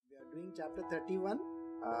in chapter 31,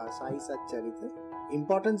 Sai Satcharita,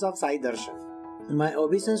 Importance of Sai Darshan. My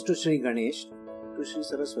obeisance to Sri Ganesh, to Sri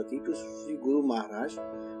Saraswati, to Sri Guru Maharaj,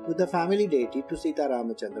 to the family deity, to Sita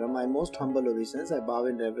Ramachandra, my most humble obeisance, I bow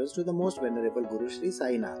in reverence to the most venerable Guru Sri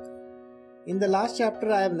Sai Nath. In the last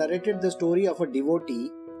chapter, I have narrated the story of a devotee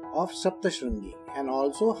of Saptashringi and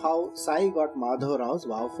also how Sai got Madhav Rao's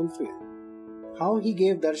vow fulfilled. How he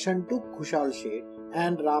gave darshan to Kushal Sheth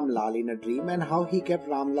and Ram Lal in a dream, and how he kept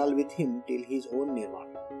Ram Lal with him till his own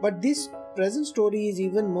nirvana. But this present story is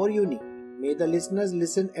even more unique. May the listeners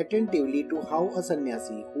listen attentively to how a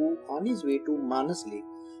sannyasi who on his way to Manas Lake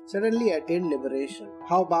suddenly attained liberation,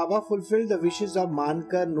 how Baba fulfilled the wishes of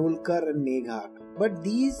Mankar, Nulkar and Meghat. But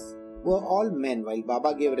these were all men, while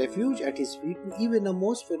Baba gave refuge at his feet to even a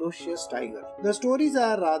most ferocious tiger. The stories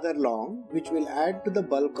are rather long, which will add to the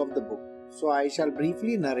bulk of the book, so I shall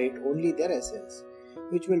briefly narrate only their essence,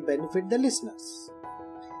 which will benefit the listeners.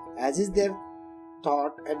 As is their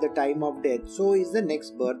thought at the time of death, so is the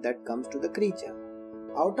next birth that comes to the creature.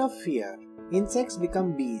 Out of fear, insects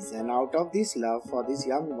become bees, and out of this love for this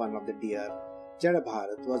young one of the deer, Jada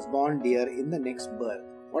Bharat was born deer in the next birth.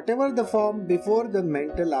 Whatever the form before the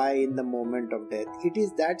mental eye in the moment of death, it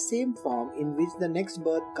is that same form in which the next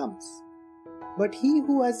birth comes. But he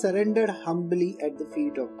who has surrendered humbly at the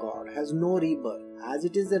feet of God has no rebirth, as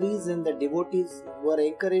it is the reason that devotees were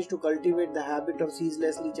encouraged to cultivate the habit of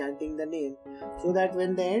ceaselessly chanting the name, so that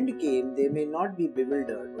when the end came, they may not be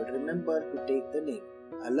bewildered, but remember to take the name,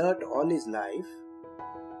 alert all his life.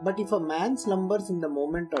 But if a man slumbers in the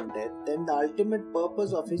moment of death, then the ultimate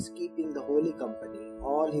purpose of his keeping the holy company,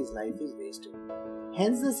 all his life is wasted.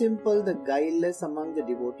 Hence the simple, the guileless among the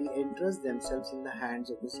devotee entrust themselves in the hands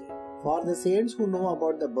of the saint. For the saints who know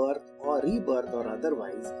about the birth or rebirth or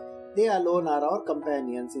otherwise, they alone are our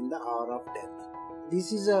companions in the hour of death.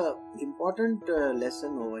 This is an important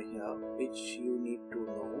lesson over here which you need to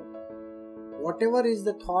know. Whatever is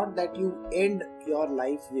the thought that you end your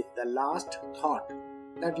life with, the last thought,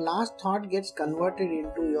 that last thought gets converted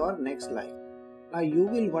into your next life. Now you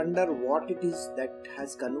will wonder what it is that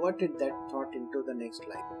has converted that thought into the next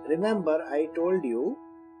life. Remember, I told you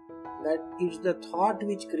that it's the thought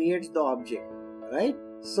which creates the object, right?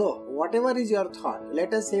 So, whatever is your thought,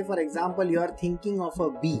 let us say for example you are thinking of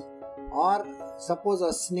a bee, or suppose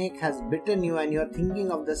a snake has bitten you and you are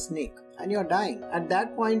thinking of the snake and you are dying. At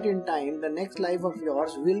that point in time, the next life of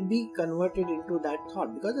yours will be converted into that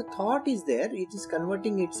thought, because the thought is there, it is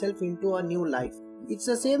converting itself into a new life. It's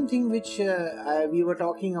the same thing which we were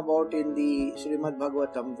talking about in the Srimad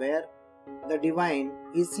Bhagavatam, where the divine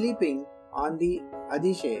is sleeping on the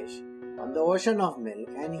Adishesh, on the ocean of milk,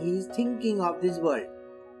 and he is thinking of this world,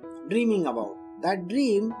 dreaming about. That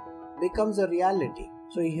dream becomes a reality.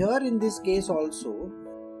 So here in this case also,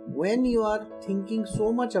 when you are thinking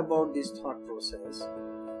so much about this thought process,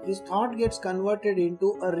 this thought gets converted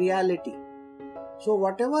into a reality. So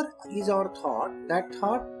whatever is our thought, that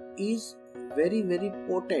thought is very, very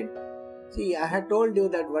potent. See, I had told you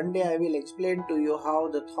that one day I will explain to you how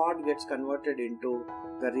the thought gets converted into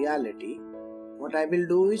the reality. What I will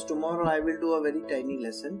do is, tomorrow I will do a very tiny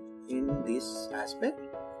lesson in this aspect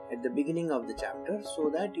at the beginning of the chapter,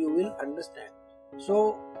 so that you will understand.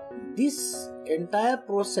 So this entire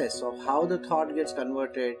process of how the thought gets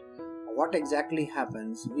converted, what exactly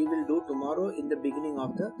happens, we will do tomorrow in the beginning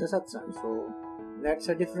of the satsang. So that's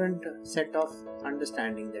a different set of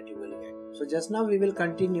understanding that you will get. So just now we will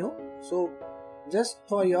continue. So just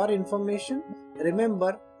for your information,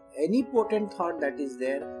 remember, any potent thought that is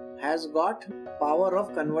there has got power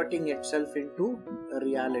of converting itself into a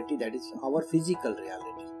reality, that is our physical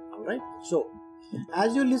reality. Alright? So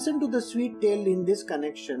as you listen to the sweet tale in this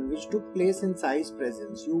connection which took place in Sai's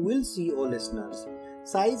presence, you will see, O listeners,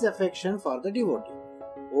 Sai's affection for the devotee.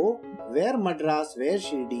 Oh, where Madras, where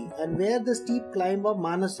Shirdi, and where the steep climb of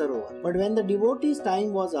Manas Sarovar. But when the devotees'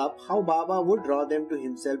 time was up, how Baba would draw them to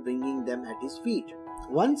himself, bringing them at his feet.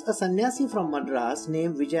 Once a sannyasi from Madras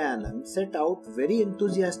named Vijayanand set out very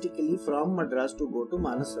enthusiastically from Madras to go to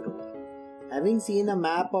Manas Sarovar. Having seen a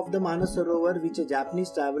map of the Manas Sarovar which a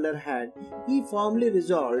Japanese traveller had, he firmly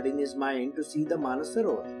resolved in his mind to see the Manas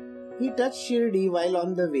Sarovar. He touched Shirdi while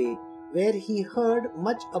on the way, where he heard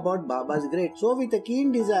much about Baba's great. So with a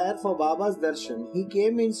keen desire for Baba's darshan, he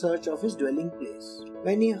came in search of his dwelling place.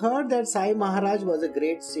 When he heard that Sai Maharaj was a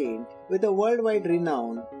great saint with a worldwide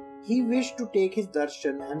renown, he wished to take his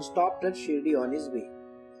darshan and stopped at Shirdi on his way.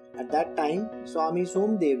 At that time, Swami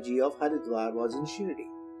Somdevji of Haridwar was in Shirdi.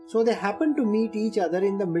 So they happened to meet each other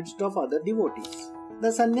in the midst of other devotees.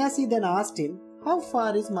 The sannyasi then asked him, "How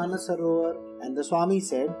far is Manas Sarovar?" And the Swami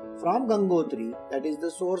said, From Gangotri, that is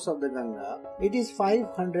the source of the Ganga, it is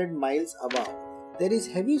 500 miles above. There is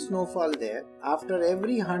heavy snowfall there. After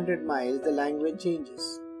every 100 miles, the language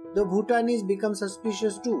changes. The Bhutanese become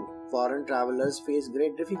suspicious too. Foreign travelers face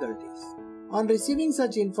great difficulties. On receiving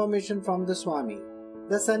such information from the Swami,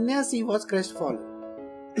 the sannyasi was crestfallen.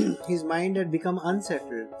 His mind had become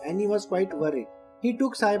unsettled and he was quite worried. He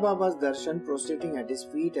took Sai Baba's darshan prostrating at his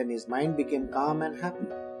feet and his mind became calm and happy.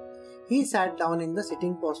 He sat down in the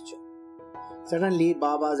sitting posture. Suddenly,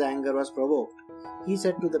 Baba's anger was provoked. He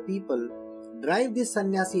said to the people, "Drive this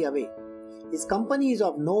sannyasi away. His company is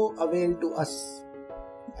of no avail to us."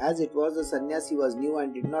 As it was, the sannyasi was new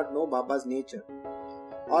and did not know Baba's nature.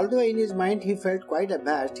 Although in his mind he felt quite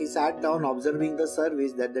abashed, he sat down observing the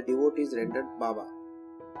service that the devotees rendered Baba.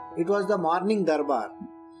 It was the morning darbar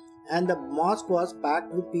and the mosque was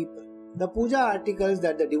packed with people. The puja articles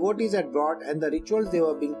that the devotees had brought and the rituals they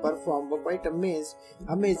were being performed were quite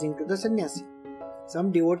amazing to the sannyasi.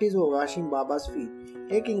 Some devotees were washing Baba's feet,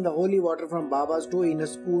 taking the holy water from Baba's toe in a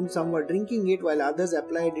spoon. Some were drinking it while others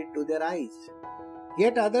applied it to their eyes.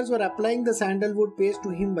 Yet others were applying the sandalwood paste to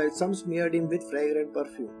him while some smeared him with fragrant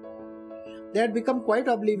perfume. They had become quite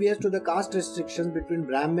oblivious to the caste restrictions between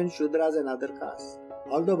Brahmins, Shudras and other castes.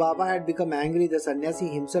 Although Baba had become angry, the sannyasi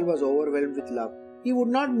himself was overwhelmed with love. He would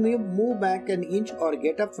not move back an inch or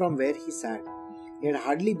get up from where he sat. He had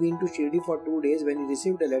hardly been to Shirdi for 2 days when he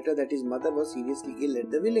received a letter that his mother was seriously ill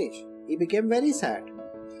at the village. He became very sad.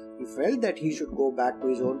 He felt that he should go back to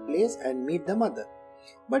his own place and meet the mother.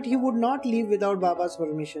 But he would not leave without Baba's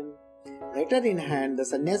permission. Letter in hand, the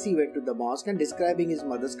sannyasi went to the mosque and describing his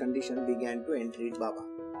mother's condition began to entreat Baba.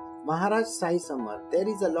 "Maharaj Sai Samarth, there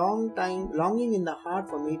is a longing in the heart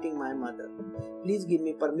for meeting my mother. Please give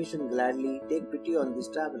me permission gladly. Take pity on this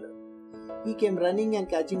traveler." He came running and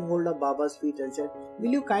catching hold of Baba's feet and said,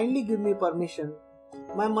 "Will you kindly give me permission?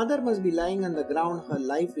 My mother must be lying on the ground, her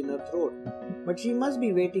life in her throat. But she must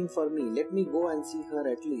be waiting for me. Let me go and see her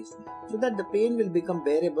at least, so that the pain will become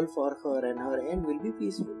bearable for her and her end will be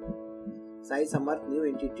peaceful." Sai Samarth knew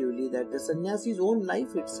intuitively that the sannyasi's own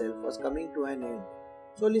life itself was coming to an end.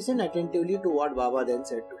 So listen attentively to what Baba then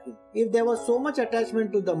said to him. "If there was so much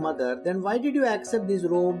attachment to the mother, then why did you accept these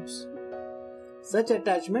robes? Such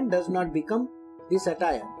attachment does not become this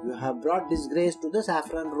attire. You have brought disgrace to the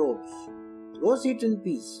saffron robes. Go sit in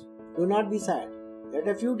peace. Do not be sad. Let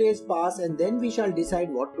a few days pass and then we shall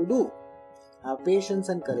decide what to do. Have patience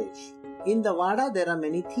and courage. In the Vada there are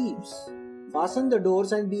many thieves. Fasten the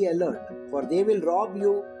doors and be alert, for they will rob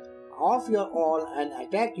you of your all and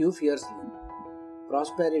attack you fiercely.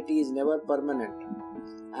 Prosperity is never permanent.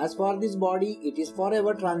 As for this body, it is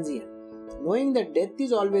forever transient. Knowing that death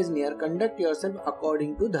is always near, conduct yourself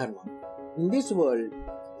according to dharma. In this world,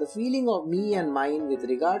 the feeling of me and mine with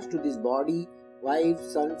regards to this body, wife,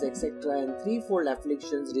 sons, etc. and threefold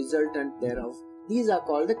afflictions resultant thereof, these are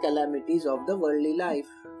called the calamities of the worldly life.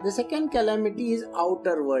 The second calamity is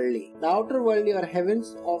outer worldly. The outer worldly are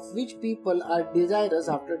heavens of which people are desirous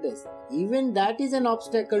after death. Even that is an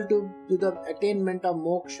obstacle to the attainment of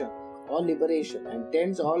moksha or liberation and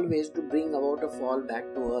tends always to bring about a fall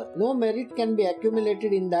back to earth. No merit can be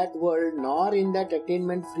accumulated in that world nor in that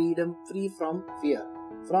attainment freedom free from fear.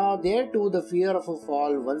 From there too the fear of a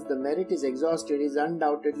fall once the merit is exhausted is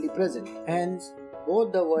undoubtedly present. Hence,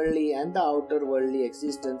 both the worldly and the outer worldly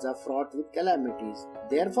existence are fraught with calamities.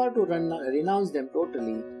 Therefore, to renounce them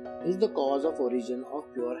totally is the cause of origin of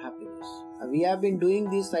pure happiness. We have been doing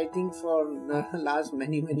this, I think, for the last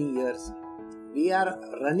many years. We are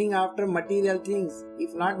running after material things.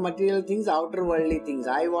 If not material things, outer worldly things.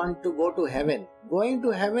 I want to go to heaven. Going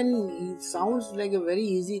to heaven sounds like a very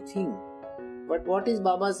easy thing. But what is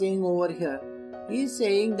Baba saying over here? He is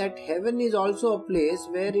saying that heaven is also a place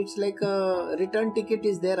where it's like a return ticket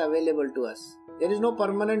is there available to us. There is no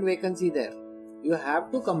permanent vacancy there. You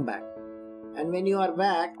have to come back. And when you are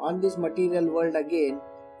back on this material world again,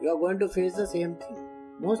 you are going to face the same thing.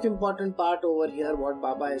 Most important part over here, what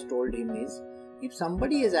Baba has told him is, if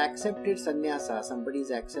somebody has accepted sannyasa, somebody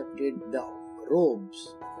has accepted the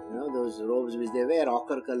robes, those robes which they wear,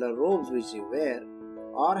 ochre color robes which you wear,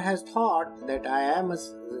 or has thought that I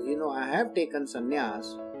have taken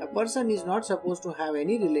sannyas, a person is not supposed to have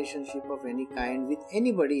any relationship of any kind with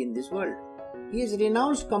anybody in this world. He is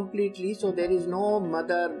renounced completely, so there is no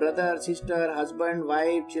mother, brother, sister, husband,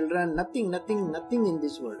 wife, children, nothing in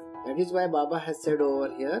this world. That is why Baba has said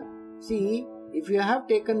over here, see, if you have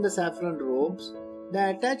taken the saffron robes, the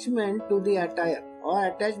attachment to the attire or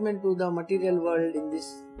attachment to the material world in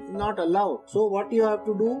this is not allowed. So what you have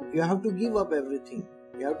to do? You have to give up everything.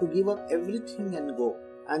 You have to give up everything and go.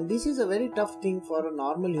 And this is a very tough thing for a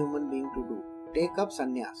normal human being to do. take up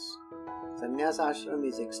sannyas. Sannyas ashram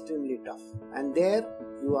is extremely tough. And there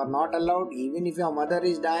you are not allowed, even if your mother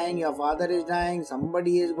is dying, your father is dying,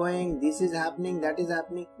 somebody is going, this is happening, that is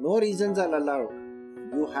happening. No reasons are allowed.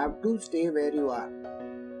 You have to stay where you are.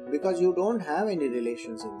 Because you don't have any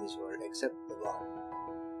relations in this world except the God.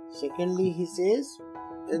 Secondly, he says,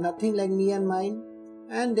 there is nothing like me and mine.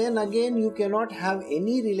 And then again, you cannot have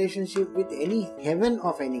any relationship with any heaven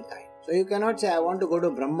of any kind. So you cannot say, I want to go to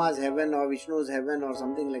Brahma's heaven or Vishnu's heaven or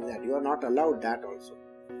something like that. You are not allowed that also.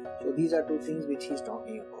 So these are two things which he is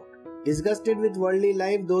talking about. Disgusted with worldly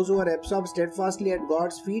life, those who are absorbed steadfastly at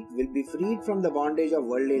God's feet will be freed from the bondage of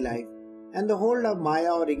worldly life, and the hold of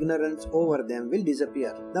Maya or ignorance over them will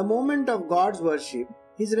disappear. The moment of God's worship,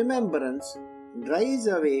 his remembrance, drives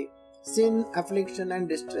away sin, affliction and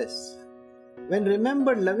distress. When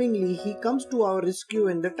remembered lovingly, he comes to our rescue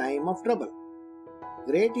in the time of trouble.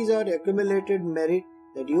 Great is our accumulated merit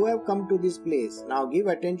that you have come to this place. Now give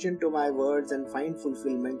attention to my words and find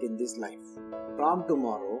fulfillment in this life. From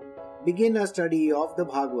tomorrow, begin a study of the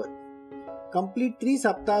Bhagavad. Complete 3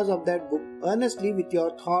 saptas of that book earnestly with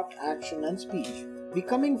your thought, action and speech.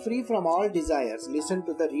 Becoming free from all desires, listen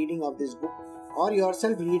to the reading of this book or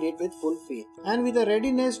yourself read it with full faith and with a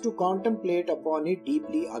readiness to contemplate upon it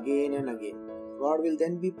deeply again and again. God will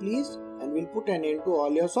then be pleased and will put an end to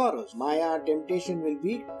all your sorrows. Maya, temptation will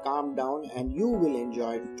be calmed down and you will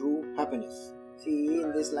enjoy true happiness. See,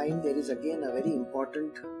 in this line there is again a very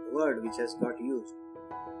important word which has got used.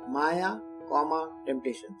 Maya,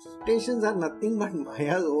 temptations. Temptations are nothing but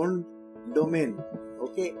Maya's own domain.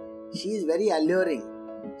 Okay, she is very alluring.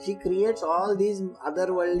 She creates all these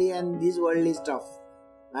otherworldly and this worldly stuff.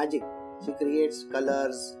 Magic. She creates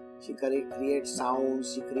colors, she creates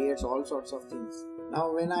sounds, she creates all sorts of things.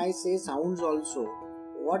 Now when I say sounds also,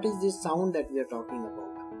 what is this sound that we are talking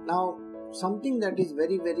about? Now something that is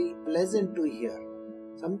very very pleasant to hear,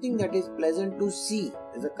 something that is pleasant to see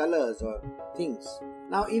as the colors or things.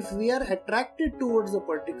 Now if we are attracted towards a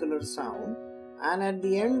particular sound and at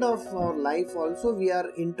the end of our life also we are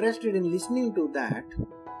interested in listening to that,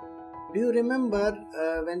 do you remember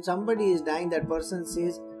when somebody is dying, that person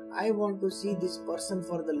says, I want to see this person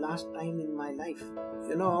for the last time in my life.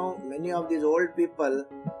 You know, many of these old people,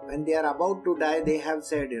 when they are about to die, they have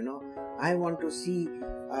said, I want to see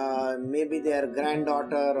maybe their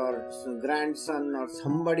granddaughter or grandson or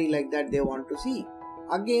somebody like that they want to see.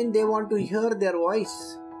 Again, they want to hear their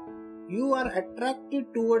voice. You are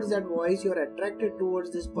attracted towards that voice, you are attracted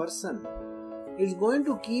towards this person. It's going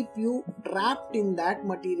to keep you trapped in that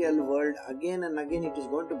material world again and again. It is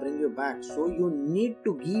going to bring you back. So you need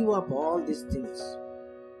to give up all these things.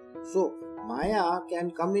 So Maya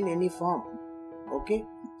can come in any form. Okay?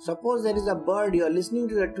 Suppose there is a bird, you are listening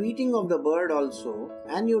to the tweeting of the bird also,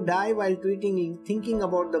 and you die while tweeting, thinking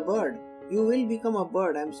about the bird. You will become a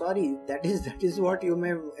bird. I'm sorry. That is what you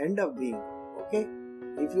may end up being. Okay?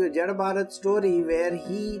 If you Jada Bharat story where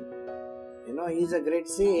he is a great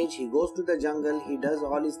sage, he goes to the jungle, he does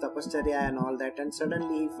all his tapasarya and all that, and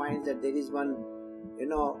suddenly he finds that there is one,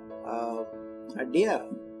 a deer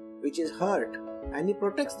which is hurt, and he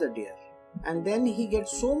protects the deer. And then he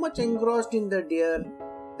gets so much engrossed in the deer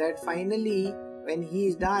that finally, when he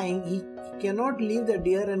is dying, he cannot leave the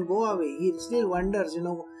deer and go away. He still wonders,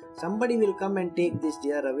 somebody will come and take this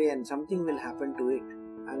deer away and something will happen to it.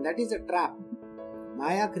 And that is a trap.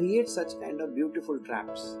 Maya creates such kind of beautiful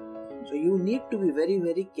traps. So you need to be very,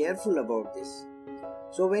 very careful about this.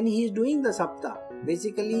 So when he is doing the sapta,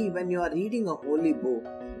 basically when you are reading a holy book,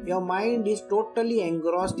 your mind is totally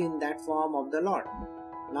engrossed in that form of the Lord.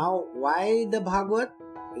 Now why the Bhagavad?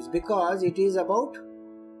 It's because it is about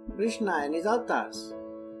Krishna and his avatars.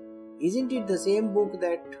 Isn't it the same book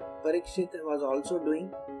that Parikshit was also doing?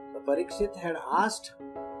 So Parikshit had asked,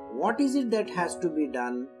 what is it that has to be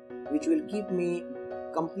done which will keep me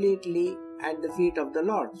completely at the feet of the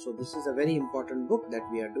Lord? So this is a very important book that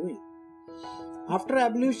we are doing. After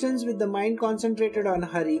ablutions with the mind concentrated on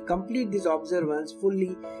Hari, complete this observance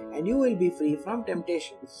fully and you will be free from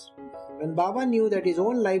temptations. When Baba knew that his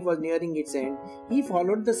own life was nearing its end, he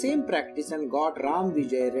followed the same practice and got Ram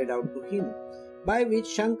Vijay read out to him, by which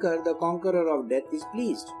Shankar, the conqueror of death, is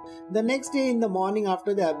pleased. The next day in the morning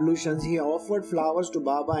after the ablutions, he offered flowers to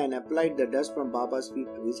Baba and applied the dust from Baba's feet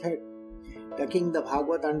to his head. Tucking the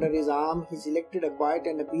Bhagavad under his arm, he selected a quiet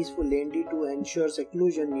and a peaceful lane to ensure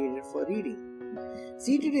seclusion needed for reading.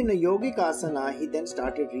 Seated in a yogic asana, he then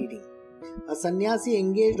started reading. A sannyasi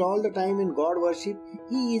engaged all the time in God worship,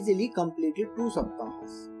 he easily completed 2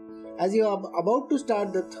 saptahas. As he was about to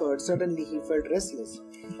start the third, suddenly he felt restless.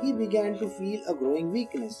 He began to feel a growing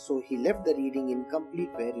weakness, so he left the reading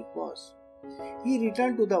incomplete where it was. He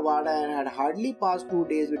returned to the Wada and had hardly passed 2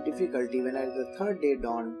 days with difficulty when at the third day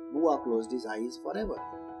dawn, Bua closed his eyes forever.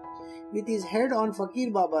 With his head on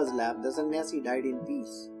Fakir Baba's lap, the sannyasi died in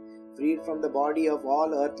peace, freed from the body of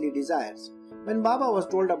all earthly desires. When Baba was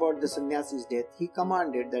told about the sannyasi's death, he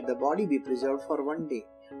commanded that the body be preserved for one day.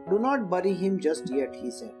 Do not bury him just yet,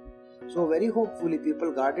 he said. So very hopefully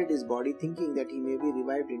people guarded his body, thinking that he may be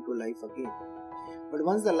revived into life again. But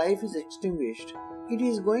once the life is extinguished,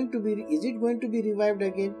 is it going to be revived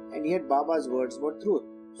again? And yet Baba's words were truth.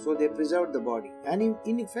 So they preserved the body, and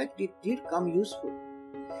in effect it did come useful.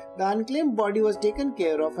 The unclaimed body was taken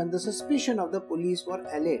care of, and the suspicion of the police were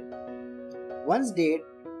allayed. Once dead,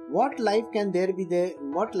 what life can there be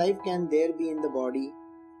in the body?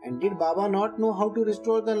 And did Baba not know how to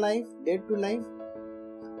restore the life, dead to life?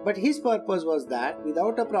 But his purpose was that,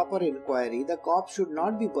 without a proper inquiry, the corpse should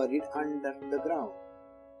not be buried under the ground.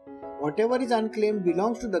 Whatever is unclaimed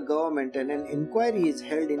belongs to the government, and an inquiry is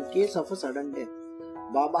held in case of a sudden death.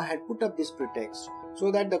 Baba had put up this pretext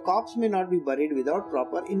so that the corpse may not be buried without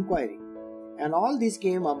proper inquiry. And all this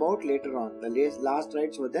came about later on. The last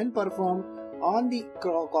rites were then performed on the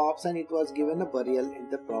corpse, and it was given a burial in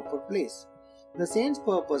the proper place. The saint's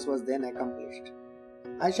purpose was then accomplished.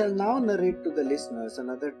 I shall now narrate to the listeners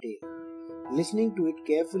another tale. Listening to it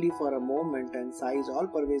carefully for a moment, and Sai's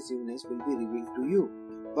all-pervasiveness will be revealed to you.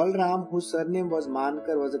 Balram, whose surname was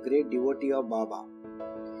Mankar, was a great devotee of Baba.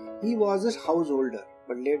 He was a householder,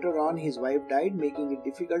 but later on his wife died, making it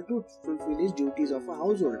difficult to fulfill his duties of a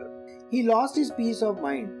householder. He lost his peace of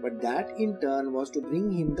mind, but that in turn was to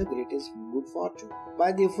bring him the greatest good fortune.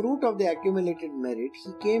 By the fruit of the accumulated merit,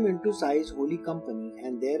 he came into Sai's holy company,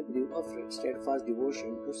 and there grew a steadfast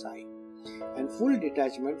devotion to Sai and full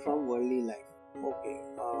detachment from worldly life.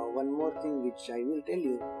 One more thing which I will tell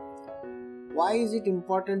you. Why is it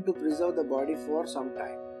important to preserve the body for some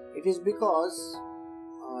time? It is because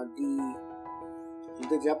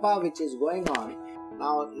the japa which is going on.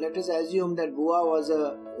 Now let us assume that Bua was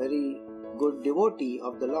a very good devotee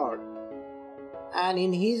of the Lord, and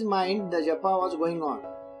in his mind the japa was going on.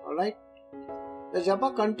 Alright? The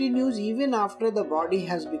japa continues even after the body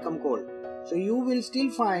has become cold. So you will still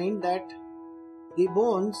find that the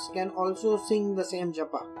bones can also sing the same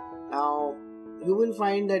japa. Now you will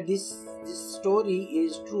find that this story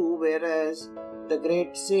is true, whereas the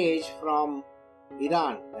great sage from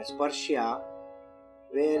Iran, that's Persia,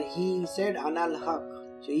 where he said Anal Haq.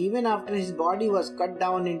 So even after his body was cut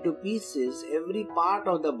down into pieces, every part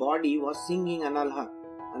of the body was singing Anal Haq.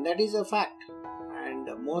 And that is a fact. And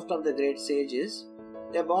most of the great sages,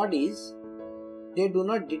 their bodies, they do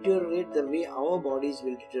not deteriorate the way our bodies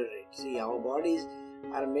will deteriorate. See, our bodies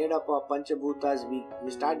are made up of Panchabhutas.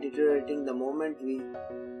 We start deteriorating the moment we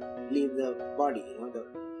leave the body. The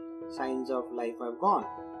signs of life have gone.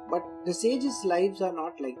 But the sages' lives are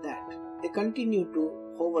not like that. They continue to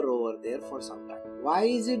hover over there for some time. Why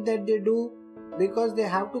is it that they do? Because they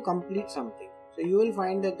have to complete something. So you will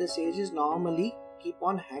find that the sages normally keep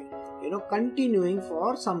on continuing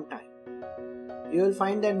for some time. You will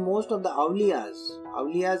find that most of the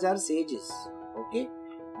awliyas are sages. Okay,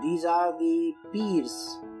 these are the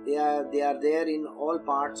peers. They are there in all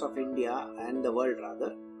parts of India and the world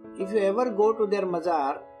rather. If you ever go to their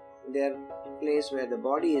mazar, their place where the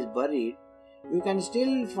body is buried, you can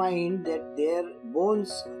still find that their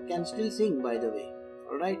bones can still sing, by the way.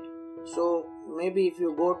 Alright? So maybe if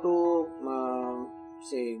you go to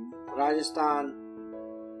say Rajasthan,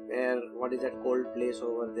 where what is that cold place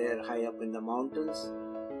over there high up in the mountains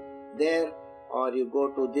there, or you go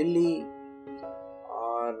to Delhi,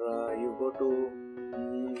 or you go to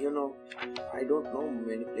I don't know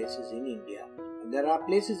many places in India. There are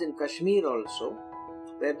places in Kashmir also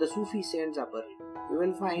where the Sufi saints are buried. You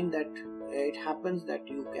will find that it happens that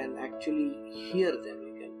you can actually hear them,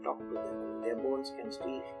 you can talk to them, their bones can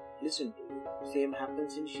still listen to you. Same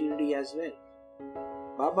happens in Shirdi as well.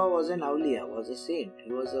 Baba was an awliya, was a saint.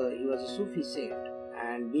 He was a Sufi saint,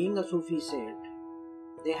 and being a Sufi saint,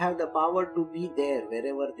 they have the power to be there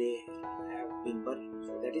wherever they have been buried.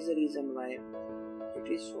 So that is the reason why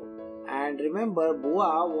it is so. And remember,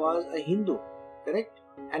 Bua was a Hindu, correct?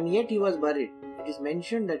 And yet he was buried. It is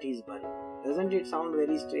mentioned that he is buried. Doesn't it sound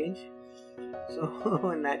very strange?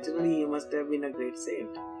 So naturally he must have been a great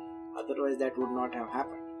saint. Otherwise that would not have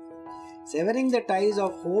happened. Severing the ties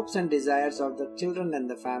of hopes and desires of the children and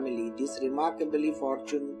the family, this remarkably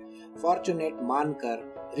fortunate Mankar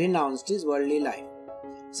renounced his worldly life.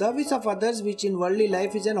 Service of others, which in worldly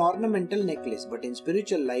life is an ornamental necklace, but in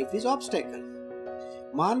spiritual life is obstacle.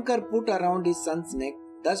 Mankar put around his son's neck,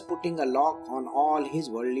 thus putting a lock on all his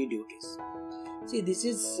worldly duties. See, this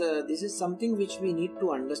is something which we need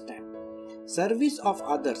to understand. Service of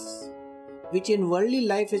others, which in worldly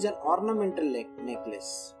life is an ornamental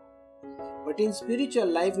necklace, but in spiritual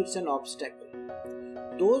life it's an obstacle.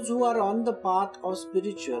 Those who are on the path of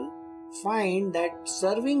spiritual find that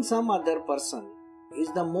serving some other person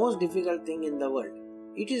is the most difficult thing in the world.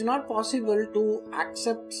 It is not possible to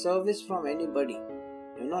accept service from anybody,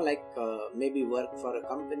 maybe work for a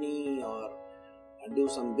company or do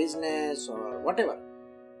some business or whatever,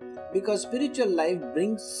 because spiritual life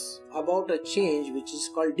brings about a change which is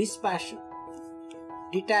called dispassion,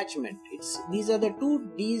 detachment. These are the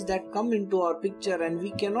two D's that come into our picture, and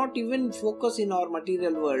we cannot even focus in our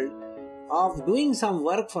material world of doing some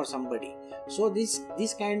work for somebody. So this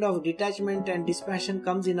kind of detachment and dispassion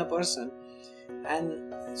comes in a person,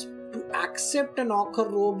 and to accept an ochre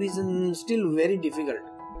robe is still very difficult.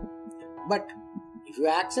 But if you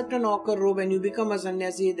accept an ochre robe and you become a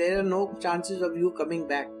sannyasi, there are no chances of you coming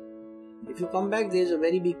back. If you come back, there is a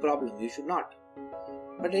very big problem. You should not.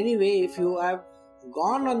 But anyway, if you have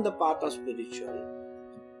gone on the path of spiritual,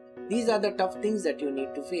 these are the tough things that you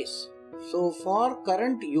need to face. So for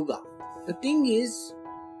current yuga, the thing is,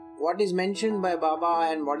 what is mentioned by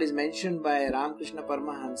Baba and what is mentioned by Ramakrishna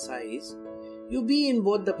Paramahansa is, you be in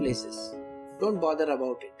both the places. Don't bother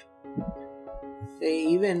about it. Say,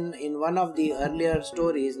 even in one of the earlier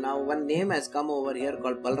stories, now one name has come over here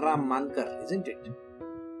called Balram Mankar, isn't it?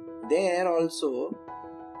 There also,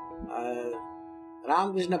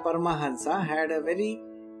 Ramakrishna Paramahansa had a very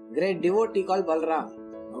great devotee called Balram.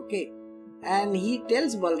 Okay, and he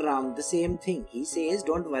tells Balram the same thing. He says,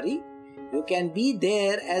 don't worry, you can be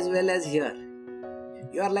there as well as here.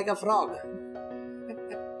 You are like a frog.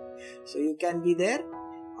 So you can be there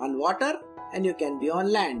on water and you can be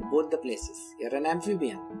on land, both the places. You are an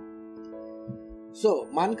amphibian. So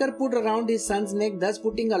Mankar put around his son's neck, thus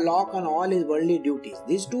putting a lock on all his worldly duties.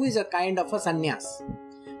 This too is a kind of a sannyas.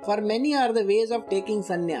 For many are the ways of taking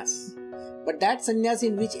sannyas, but that sannyas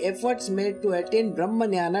in which efforts made to attain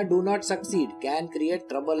Brahmanyana do not succeed can create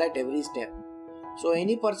trouble at every step. So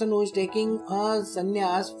any person who is taking a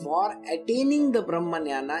sannyas for attaining the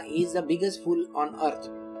Brahmanyana is the biggest fool on earth,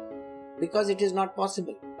 because it is not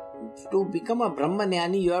possible. To become a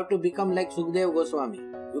Brahmanyani, you have to become like Sukadeva Goswami.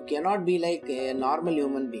 You cannot be like a normal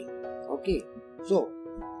human being. Okay. So,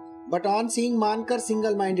 but on seeing Mankar's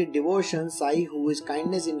single-minded devotion, Sai, who is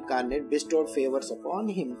kindness incarnate, bestowed favors upon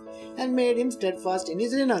him and made him steadfast in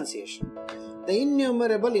his renunciation. The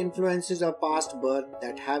innumerable influences of past birth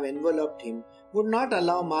that have enveloped him would not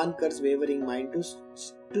allow Mankar's wavering mind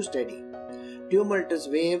to steady. Tumultuous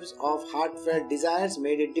waves of heartfelt desires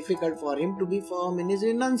made it difficult for him to be firm in his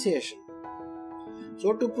renunciation.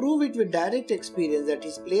 So to prove it with direct experience that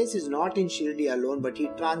his place is not in Shirdi alone but he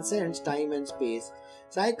transcends time and space,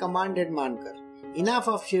 Sai commanded Mankar, enough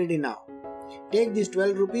of Shirdi now. Take these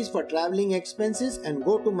 12 rupees for travelling expenses and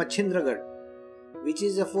go to Machindragarh, which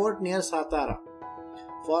is a fort near Satara,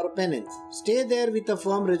 for penance. Stay there with a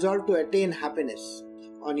firm resolve to attain happiness.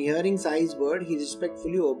 On hearing Sai's word, he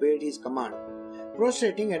respectfully obeyed his command,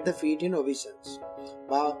 prostrating at the feet in obeisance.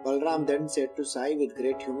 Balram then said to Sai with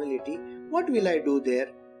great humility, what will I do there,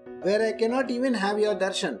 where I cannot even have your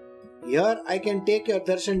darshan? Here I can take your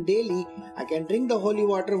darshan daily, I can drink the holy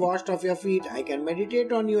water washed off your feet, I can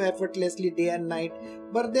meditate on you effortlessly day and night,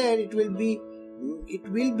 but there it will be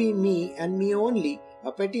me and me only,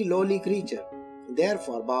 a petty lowly creature.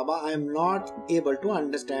 Therefore, Baba, I am not able to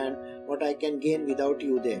understand what I can gain without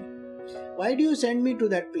you there. Why do you send me to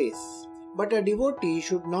that place? But a devotee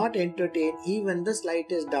should not entertain even the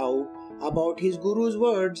slightest doubt about his Guru's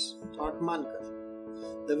words, thought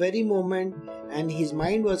Mankar. The very moment, and his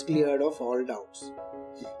mind was cleared of all doubts.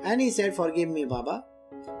 And he said, forgive me, Baba.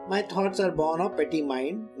 My thoughts are born of petty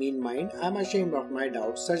mind, mean mind. I am ashamed of my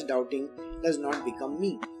doubts. Such doubting does not become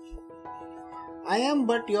me. I am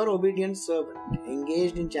but your obedient servant,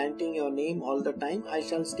 engaged in chanting your name all the time. I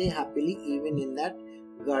shall stay happily even in that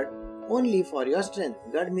Gad only for your strength.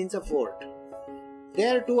 Gad means a fort.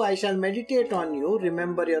 There too I shall meditate on you,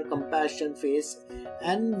 remember your compassion face,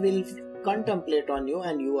 and will contemplate on you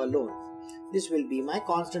and you alone. This will be my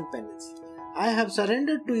constant penance. I have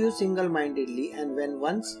surrendered to you single-mindedly, and when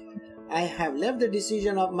once I have left the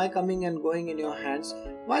decision of my coming and going in your hands,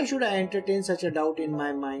 why should I entertain such a doubt in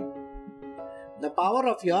my mind? The power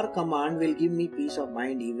of your command will give me peace of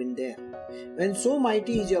mind even there. When so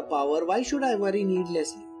mighty is your power, why should I worry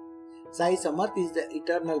needlessly? Sai Samarth is the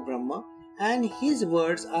eternal Brahma, and his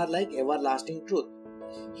words are like everlasting truth.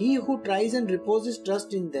 He who tries and reposes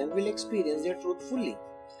trust in them will experience their truth fully.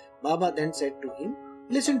 Baba then said to him,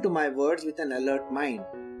 listen to my words with an alert mind.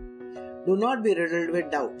 Do not be riddled with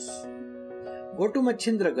doubts. Go to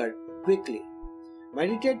Machindragarh quickly.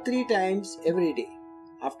 Meditate 3 times every day.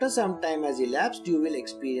 After some time has elapsed, you will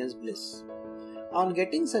experience bliss. On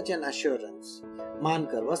getting such an assurance,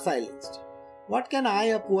 Mankar was silenced. What can I,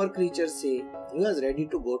 a poor creature, say? He was ready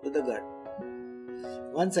to go to the god.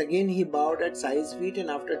 Once again he bowed at Sai's feet, and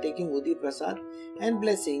after taking Udi Prasad and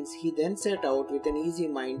blessings, he then set out with an easy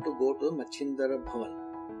mind to go to Machindra Bhavan.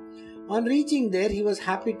 On reaching there, he was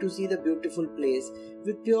happy to see the beautiful place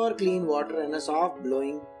with pure clean water and a soft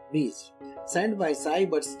blowing breeze. Sent by Sai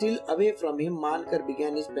but still away from him, Mankar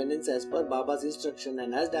began his penance as per Baba's instruction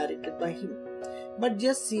and as directed by him. But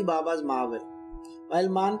just see Baba's marvel. While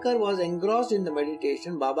Mankar was engrossed in the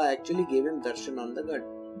meditation, Baba actually gave him darshan on the god.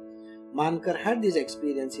 Mankar had this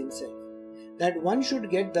experience himself. That one should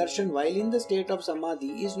get darshan while in the state of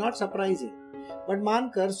samadhi is not surprising. But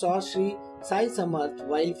Mankar saw Sri Sai Samarth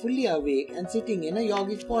while fully awake and sitting in a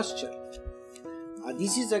yogic posture.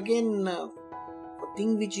 This is again a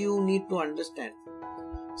thing which you need to understand.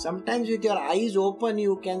 Sometimes with your eyes open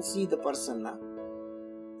you can see the person.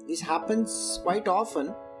 This happens quite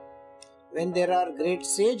often when there are great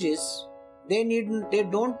sages. They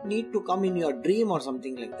don't need to come in your dream or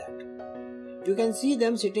something like that. You can see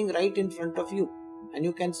them sitting right in front of you and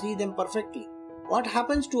you can see them perfectly. What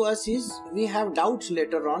happens to us is we have doubts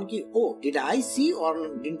later on ki, oh, did I see or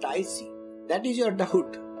didn't I see? That is your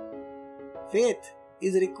doubt. Faith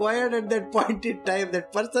is required at that point in time.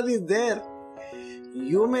 That person is there.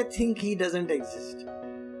 You may think he doesn't exist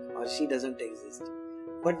or she doesn't exist,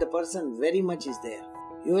 but the person very much is there.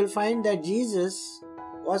 You will find that Jesus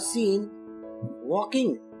was seen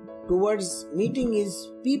walking towards meeting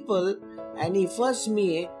his people, and he first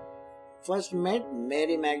met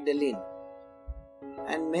Mary Magdalene,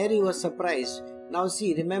 and Mary was surprised. Now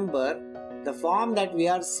see, remember, the form that we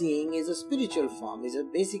are seeing is a spiritual form, is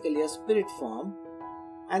basically a spirit form,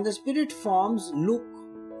 and the spirit forms look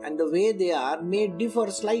and the way they are may differ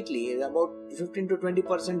slightly. About 15 to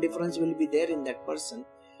 20% difference will be there in that person.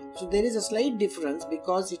 So there is a slight difference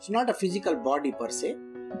because it's not a physical body per se.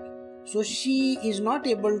 So she is not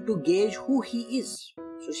able to gauge who he is.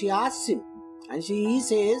 So she asks him, and he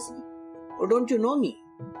says, oh, don't you know me?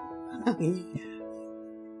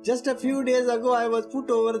 Just a few days ago I was put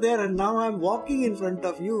over there and now I am walking in front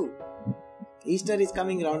of you. Easter is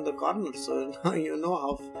coming around the corner, so now you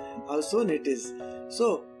know how soon it is.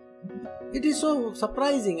 So it is so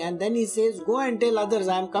surprising, and then he says, go and tell others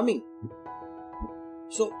I am coming.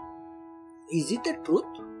 So is it the truth?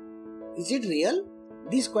 Is it real?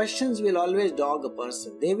 These questions will always dog a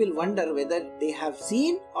person. They will wonder whether they have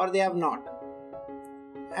seen or they have not.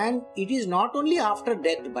 And it is not only after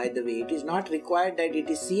death, by the way. It is not required that it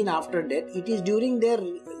is seen after death. It is during their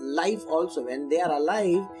life also. When they are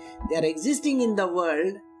alive, they are existing in the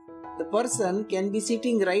world. The person can be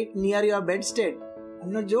sitting right near your bedstead.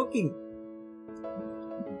 I'm not joking.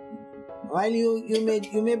 While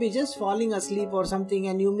you may be just falling asleep or something,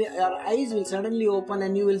 and your eyes will suddenly open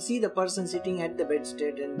and you will see the person sitting at the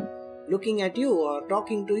bedstead and looking at you or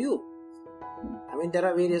talking to you. I mean, there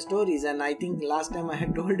are various stories, and I think last time I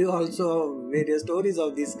had told you also various stories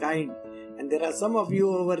of this kind, and there are some of you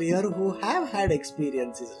over here who have had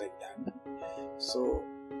experiences like that. So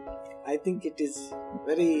I think it is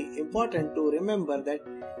very important to remember that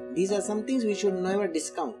these are some things we should never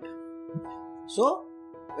discount. So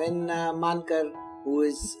when Mankar, who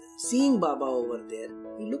is seeing Baba over there,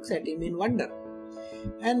 he looks at him in wonder.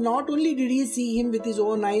 And not only did he see him with his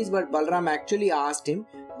own eyes, but Balram actually asked him,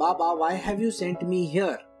 Baba, why have you sent me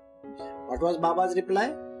here? What was Baba's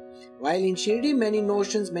reply? While in Shirdi, many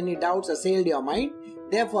notions, many doubts assailed your mind.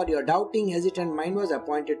 Therefore, your doubting, hesitant mind was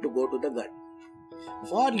appointed to go to the god.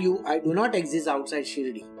 For you, I do not exist outside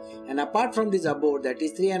Shirdi. And apart from this abode, that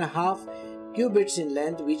is 3.5 cubits in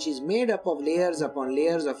length, which is made up of layers upon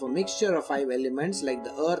layers of a mixture of 5 elements like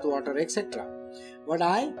the earth, water, etc. But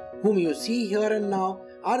I, whom you see here and now,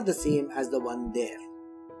 are the same as the one there.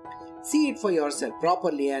 See it for yourself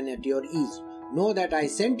properly and at your ease. Know that I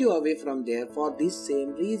sent you away from there for this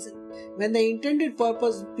same reason. When the intended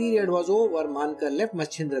purpose period was over, Mankar left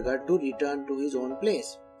Matsyendragarh to return to his own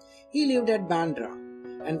place. He lived at Bandra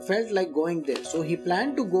and felt like going there, so he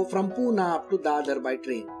planned to go from Pune up to Dadar by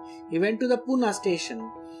train. He went to the Pune station,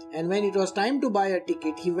 and when it was time to buy a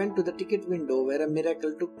ticket, he went to the ticket window where a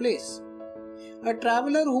miracle took place. A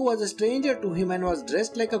traveller who was a stranger to him and was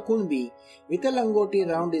dressed like a kunbi, with a langoti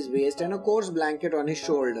round his waist and a coarse blanket on his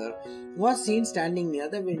shoulder, was seen standing near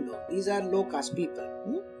the window. These are low-caste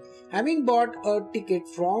people. Having bought a ticket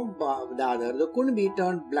from Dadar, the kunbi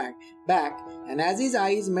turned back, and as his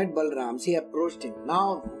eyes met Balram's, he approached him.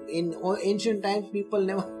 Now, in ancient times, people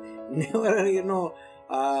never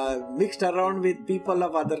mixed around with people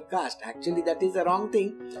of other caste. Actually, that is the wrong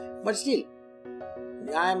thing. But still,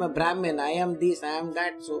 I am a Brahmin, I am this, I am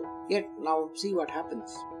that. So, yet now see what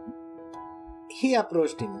happens. He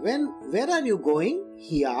approached him. Where are you going?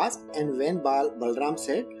 He asked, and when Balram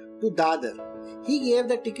said, to Dadar, he gave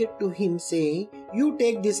the ticket to him, saying, you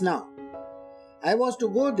take this now. I was to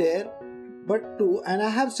go there, and I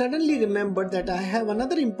have suddenly remembered that I have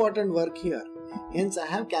another important work here. Hence, I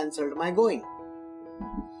have cancelled my going.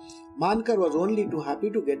 Mankar was only too happy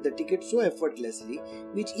to get the ticket so effortlessly,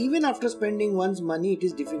 which even after spending one's money, it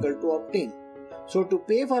is difficult to obtain. So to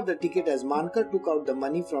pay for the ticket, as Mankar took out the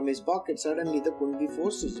money from his pocket, suddenly the Kunbi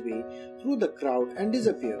forced his way through the crowd and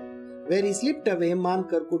disappeared. Where he slipped away,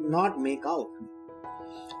 Mankar could not make out.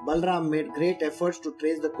 Balram made great efforts to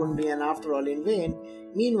trace the Kunbi, and after all in vain.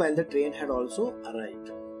 Meanwhile, the train had also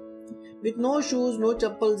arrived. With no shoes, no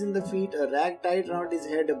chappals in the feet, a rag tied round his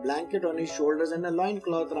head, a blanket on his shoulders, and a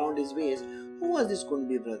loincloth round his waist, who was this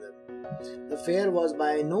Kunbi brother? The fare was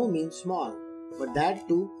by no means small, but that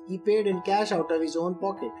too he paid in cash out of his own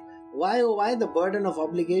pocket. Why, oh why the burden of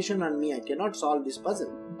obligation on me? I cannot solve this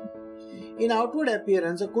puzzle. In outward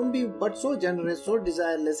appearance, a Kunbi, but so generous, so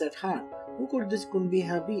desireless at heart. Who could this Kunbi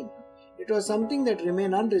have been? It was something that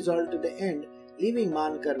remained unresolved to the end, leaving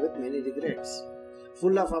Mankar with many regrets.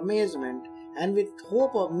 Full of amazement and with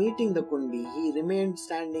hope of meeting the Kunbi, he remained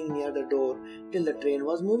standing near the door till the train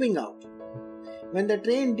was moving out. When the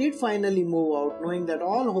train did finally move out, knowing that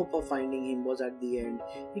all hope of finding him was at the end,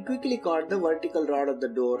 he quickly caught the vertical rod of the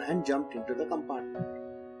door and jumped into the compartment.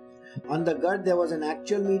 On the gut there was an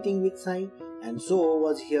actual meeting with Sai, and so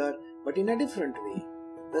was here, but in a different way.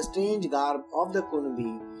 The strange garb of the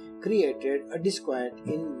Kunbi created a disquiet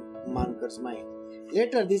in Mankar's mind.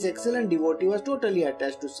 Later, this excellent devotee was totally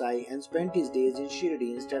attached to Sai and spent his days in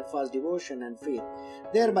Shirdi in steadfast devotion and faith,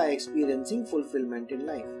 thereby experiencing fulfillment in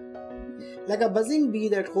life. Like a buzzing bee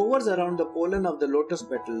that hovers around the pollen of the lotus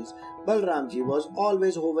petals, Balramji was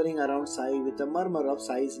always hovering around Sai with a murmur of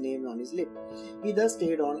Sai's name on his lip. He thus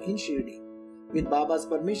stayed on in Shirdi. With Baba's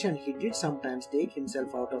permission, he did sometimes take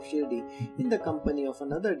himself out of Shirdi in the company of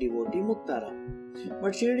another devotee, Muktaram.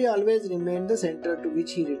 But Shirdi always remained the center to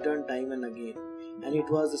which he returned time and again, and it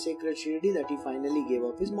was the sacred Shirdi that he finally gave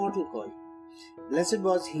up his mortal coil. Blessed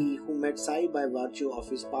was he who met Sai by virtue of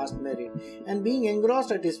his past merit, and being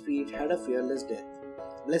engrossed at his feet, had a fearless death.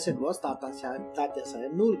 Blessed was Tatya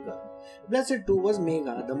Sahib Nulkar. Blessed too was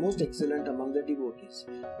Megha, the most excellent among the devotees.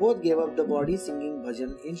 Both gave up the body singing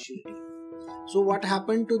bhajan in Shirdi. So what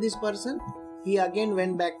happened to this person? He again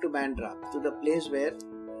went back to Bandra, to the place where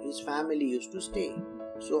his family used to stay.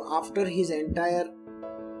 So after his entire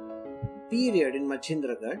period in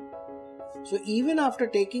Machindragarh, so even after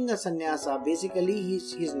taking a sannyasa, basically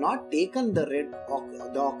he's not taken the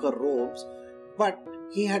ochre robes, but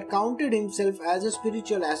he had counted himself as a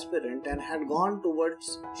spiritual aspirant and had gone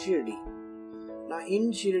towards Shirdi. Now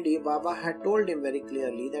in Shirdi, Baba had told him very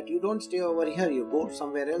clearly that you don't stay over here, you go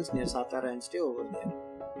somewhere else near Satara and stay over there.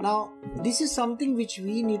 Now this is something which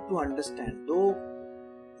we need to understand. Though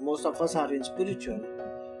most of us are in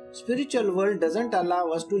spiritual world doesn't allow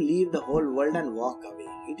us to leave the whole world and walk away.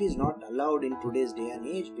 It is not allowed in today's day and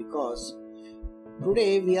age, because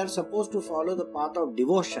today we are supposed to follow the path of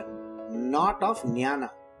devotion, not of jnana.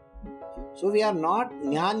 So we are not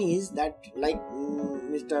jnanis that like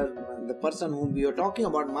the person whom we were talking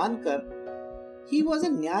about, Mankar, he was a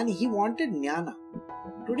jnani, he wanted jnana.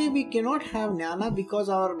 Today we cannot have jnana because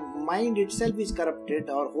our mind itself is corrupted,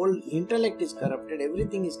 our whole intellect is corrupted,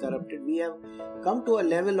 everything is corrupted. We have come to a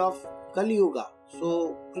level of Kali Yuga.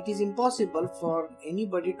 So it is impossible for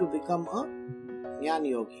anybody to become a jnana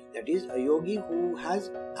yogi. That is a yogi who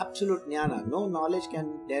has absolute jnana. No knowledge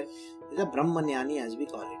there is a Brahma jnani as we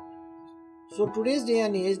call it. So today's day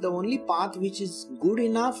and age, the only path which is good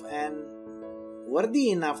enough and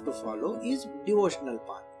worthy enough to follow is devotional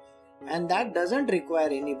path. And that doesn't require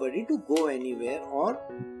anybody to go anywhere or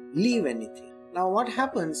leave anything. Now what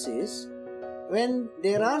happens is, when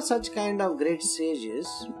there are such kind of great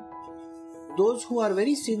sages, those who are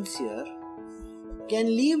very sincere can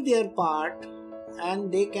leave their part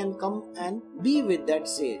and they can come and be with that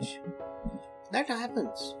sage. That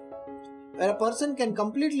happens. Where a person can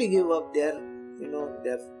completely give up their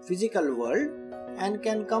physical world and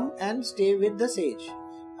can come and stay with the sage.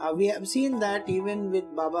 We have seen that even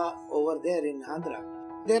with Baba over there in Andhra.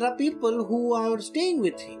 There are people who are staying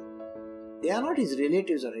with him. They are not his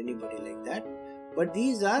relatives or anybody like that, but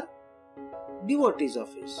these are devotees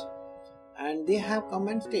of his. And they have come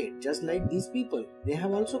and stayed, just like these people. They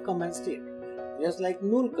have also come and stayed, just like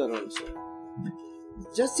Nulkar also.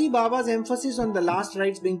 Just see Baba's emphasis on the last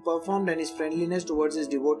rites being performed and his friendliness towards his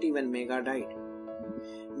devotee when Megha died.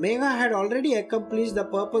 Megha had already accomplished the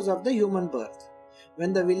purpose of the human birth.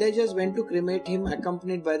 When the villagers went to cremate him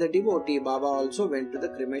accompanied by the devotee, Baba also went to the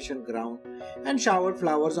cremation ground and showered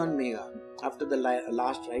flowers on Megha. After the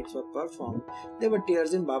last rites were performed, there were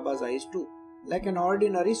tears in Baba's eyes too, like an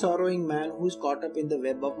ordinary sorrowing man who is caught up in the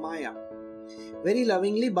web of Maya. Very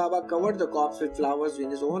lovingly, Baba covered the corpse with flowers in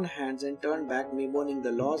his own hands and turned back, bemoaning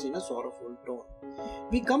the loss in a sorrowful tone.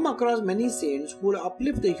 We come across many saints who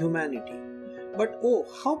uplift the humanity. But oh,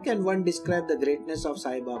 how can one describe the greatness of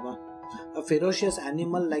Sai Baba? A ferocious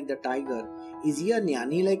animal like the tiger, is he a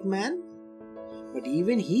jnani like man? But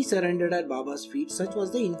even he surrendered at Baba's feet, such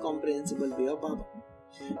was the incomprehensible way of Baba.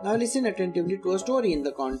 Now listen attentively to a story in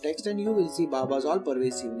the context and you will see Baba's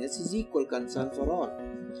all-pervasiveness is equal concern for all.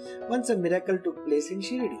 Once a miracle took place in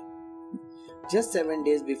Shirdi. Just 7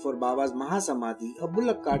 days before Baba's Mahasamadhi, a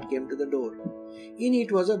bullock cart came to the door. In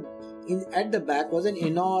it at the back was an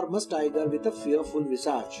enormous tiger with a fearful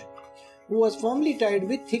visage, who was firmly tied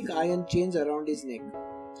with thick iron chains around his neck.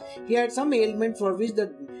 He had some ailment for which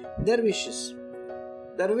the dervishes,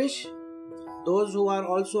 those who are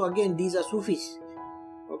also again these are Sufis.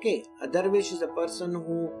 Okay, a dervish is a person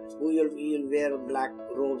who will wear black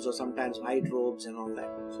robes or sometimes white robes and all that.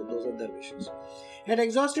 So those are dervishes. Had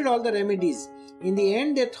exhausted all the remedies. In the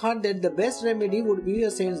end, they thought that the best remedy would be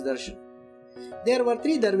a saint's darshan. There were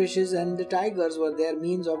 3 dervishes and the tigers were their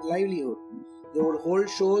means of livelihood. They would hold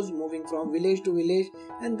shows moving from village to village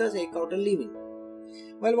and thus eke out a living.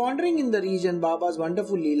 While wandering in the region, Baba's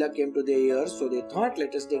wonderful Leela came to their ears, so they thought,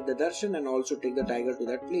 let us take the darshan and also take the tiger to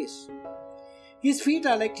that place. His feet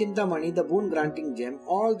are like Chintamani, the boon-granting gem.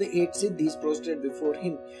 All the 8 siddhis prostrate before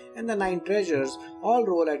him, and the 9 treasures all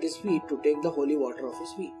roll at his feet to take the holy water of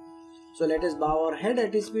his feet. So let us bow our head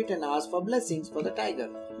at his feet and ask for blessings for the tiger.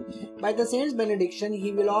 By the saint's benediction,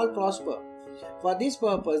 he will all prosper. For this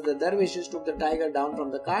purpose, the dervishes took the tiger down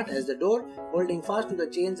from the cart as the door, holding fast to the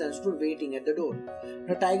chains and stood waiting at the door.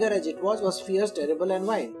 The tiger as it was fierce, terrible and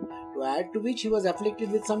wild, to add to which he was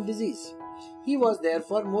afflicted with some disease. He was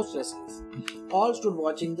therefore most restless. All stood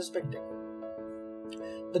watching the spectacle.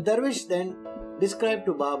 The dervish then described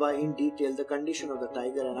to Baba in detail the condition of the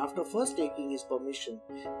tiger, and after first taking his permission,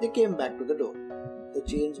 they came back to the door. The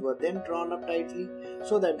chains were then drawn up tightly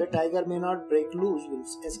so that the tiger may not break loose will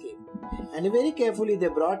escape. And very carefully they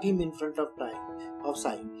brought him in front of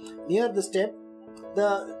Sai. Near the step,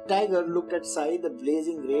 the tiger looked at Sai, the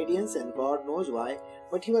blazing radiance, and God knows why,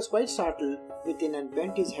 but he was quite startled within and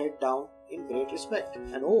bent his head down in great respect.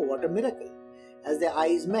 And oh, what a miracle! As their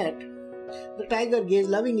eyes met, the tiger gazed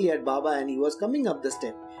lovingly at Baba and he was coming up the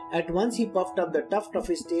step. At once he puffed up the tuft of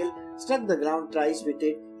his tail, struck the ground thrice with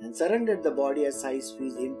it, and surrendered the body as Sai's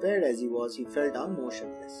feet. Impaired as he was, he fell down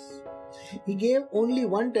motionless. He gave only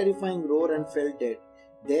one terrifying roar and fell dead.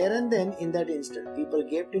 There and then, in that instant, people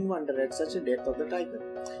gaped in wonder at such a death of the tiger.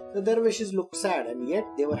 The dervishes looked sad, and yet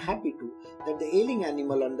they were happy too that the ailing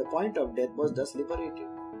animal on the point of death was thus liberated.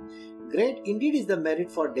 Great indeed is the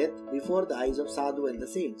merit for death before the eyes of sadhu and the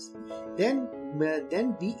saints. Then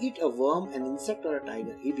be it a worm, an insect or a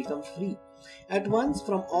tiger, he becomes free. At once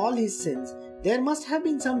from all his sins, there must have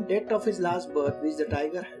been some debt of his last birth which the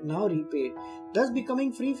tiger had now repaid, thus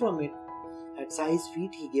becoming free from it. At Sai's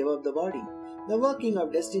feet he gave up the body. The working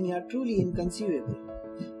of destiny are truly inconceivable.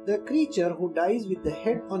 The creature who dies with the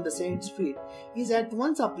head on the saint's feet is at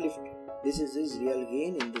once uplifted. This is his real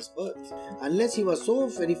gain in this birth. Unless he was so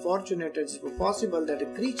very fortunate, it's possible that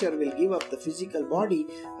a creature will give up the physical body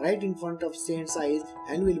right in front of Saint's eyes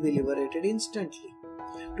and will be liberated instantly.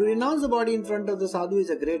 To renounce the body in front of the sadhu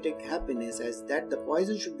is a great happiness, as that the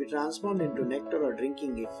poison should be transformed into nectar or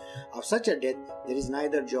drinking it. Of such a death, there is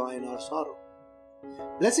neither joy nor sorrow.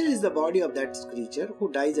 Blessed is the body of that creature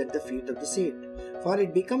who dies at the feet of the saint, for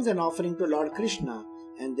it becomes an offering to Lord Krishna,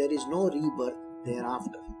 and there is no rebirth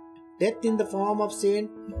thereafter. Death in the form of saint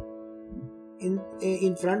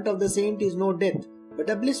in front of the saint is no death, but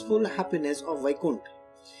a blissful happiness of Vaikuntha.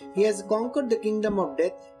 He has conquered the kingdom of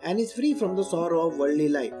death and is free from the sorrow of worldly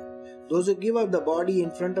life. Those who give up the body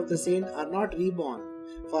in front of the saint are not reborn,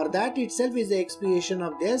 for that itself is the expiation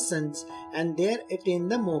of their sins, and there attain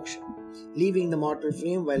the moksha, leaving the mortal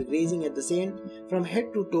frame while grazing at the saint from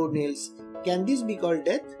head to toenails. Can this be called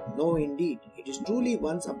death? No, indeed. It is truly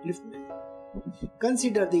one's upliftment.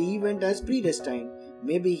 Consider the event as predestined.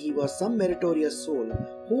 Maybe he was some meritorious soul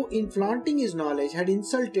who, in flaunting his knowledge, had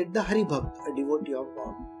insulted the Haribhakt, a devotee of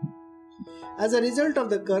God. As a result of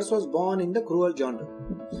the curse was born in the cruel genre,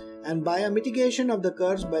 and by a mitigation of the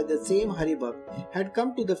curse by the same Haribhakt had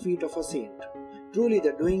come to the feet of a saint. Truly,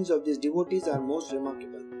 the doings of these devotees are most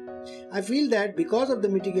remarkable. I feel that because of the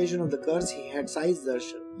mitigation of the curse, he had Sai's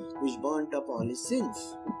darshan, which burnt up all his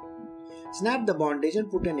sins, snapped the bondage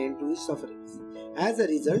and put an end to his sufferings. As a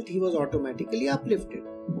result, he was automatically uplifted.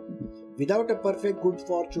 Without a perfect good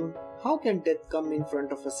fortune, how can death come in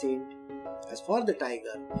front of a saint? As for the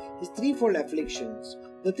tiger, his threefold afflictions,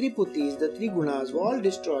 the three putis, the three gunas were all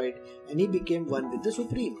destroyed and he became one with the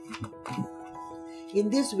Supreme. In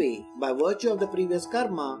this way, by virtue of the previous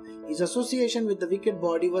karma, his association with the wicked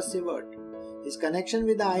body was severed. His connection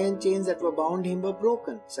with the iron chains that were bound him were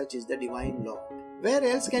broken. Such is the divine law. Where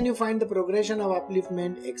else can you find the progression of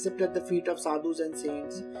upliftment except at the feet of sadhus and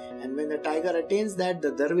saints? And when the tiger attains that,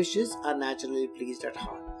 the dervishes are naturally pleased at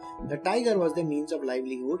heart. The tiger was their means of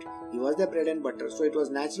livelihood, he was their bread and butter, so it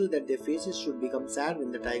was natural that their faces should become sad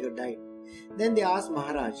when the tiger died. Then they asked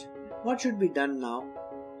Maharaj, what should be done now?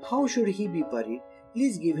 How should he be buried?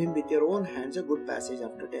 Please give him with your own hands a good passage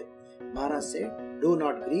after death. Maharaj said, do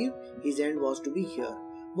not grieve, his end was to be here.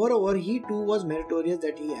 Moreover, he too was meritorious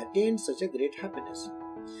that he attained such a great happiness.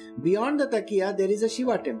 Beyond the Takiya, there is a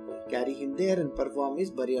Shiva temple. Carry him there and perform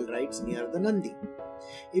his burial rites near the Nandi.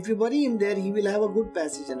 If you bury him there, he will have a good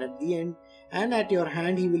passage, and at the end, and at your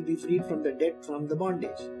hand, he will be freed from the debt from the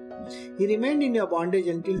bondage. He remained in your bondage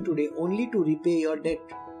until today only to repay your debt.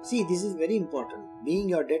 See, this is very important. Being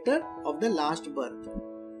your debtor of the last birth.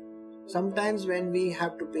 Sometimes when we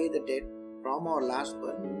have to pay the debt from our last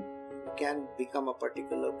birth, can become a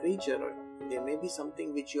particular creature, or there may be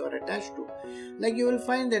something which you are attached to. Like you will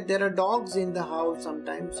find that there are dogs in the house.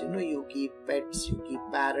 Sometimes you keep pets, you keep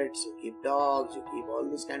parrots, you keep dogs, you keep all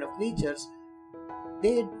these kind of creatures.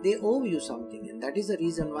 They owe you something, and that is the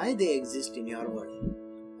reason why they exist in your world.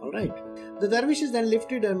 Alright. The dervishes then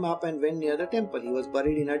lifted him up and went near the temple. He was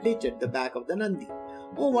buried in a ditch at the back of the Nandi.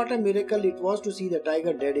 Oh, what a miracle it was to see the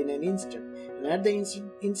tiger dead in an instant. And had the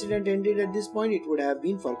incident ended at this point, it would have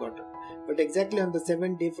been forgotten. But exactly on the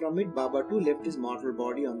 7th day from it, Baba too left his mortal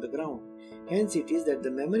body on the ground. Hence it is that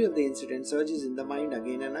the memory of the incident surges in the mind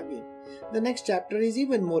again and again. The next chapter is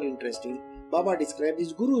even more interesting. Baba described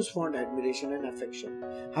his Guru's fond admiration and affection.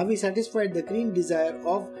 How he satisfied the keen desire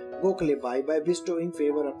of Gokhale Bai by bestowing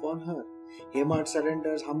favour upon her. Hemad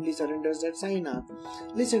humbly surrenders at Sainath.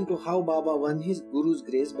 Listen to how Baba won his Guru's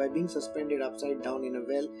grace by being suspended upside down in a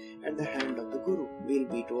well at the hand of the Guru. Will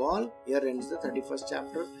be to all. Here ends the 31st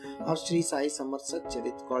chapter of Sri Sai Samat Sat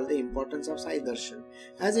Charit, called The Importance of Sai Darshan,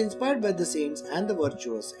 as inspired by the saints and the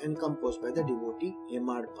virtuous and composed by the devotee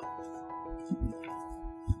Hemad Pant.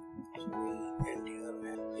 So we'll end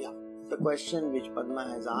here. The question which Padma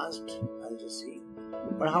has asked, I'll just see.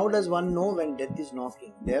 But how does one know when death is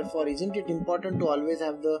knocking? Therefore, isn't it important to always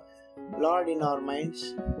have the Lord in our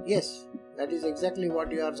minds? Yes, that is exactly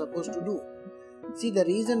what you are supposed to do. See, the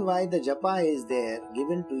reason why the japa is there,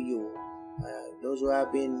 given to you, those who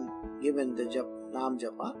have been given the Naam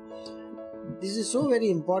Japa, this is so very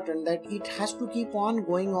important that it has to keep on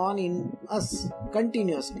going on in us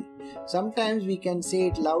continuously. Sometimes we can say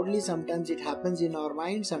it loudly, sometimes it happens in our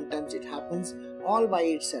mind, sometimes it happens all by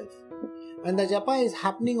itself. When the japa is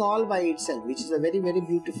happening all by itself, which is a very, very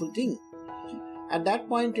beautiful thing, at that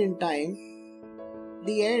point in time,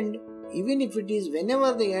 the end, even if it is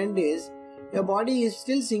whenever the end is, your body is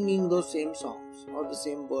still singing those same songs or the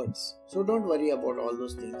same words. So don't worry about all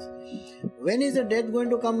those things. When is the death going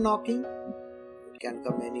to come knocking? It can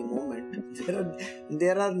come any moment.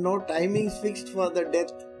 There are no timings fixed for the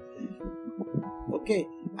death. Okay,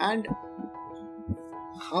 and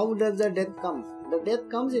how does the death come? The death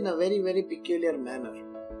comes in a very, very peculiar manner.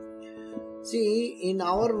 See, in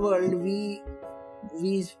our world, we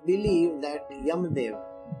believe that Yamdev,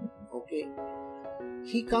 okay,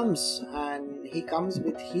 he comes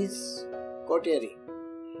with his coterie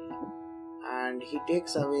and he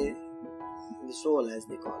takes away the soul, as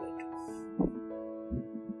they call it.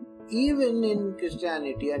 Even in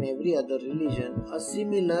Christianity and every other religion, a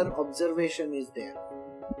similar observation is there.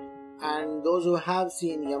 And those who have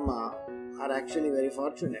seen Yama are actually very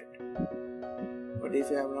fortunate. But if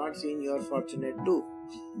you have not seen, you are fortunate too.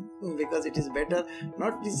 Because it is better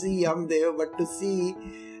not to see Yamdev but to see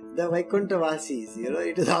the Vaikuntavasis.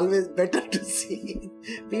 It is always better to see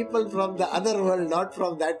people from the other world, not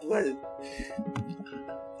from that world.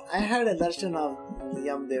 I had a darshan of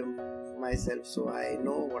Yamdev myself, so I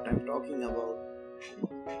know what I am talking about.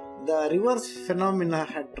 The reverse phenomena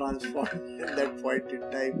had transformed at that point in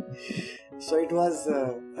time. So it was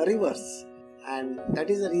a reverse. And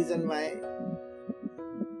that is the reason why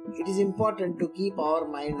it is important to keep our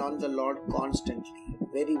mind on the Lord constantly.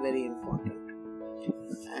 Very, very important.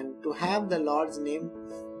 And to have the Lord's name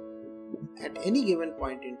at any given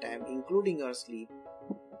point in time, including our sleep,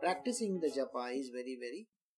 practicing the japa is very, very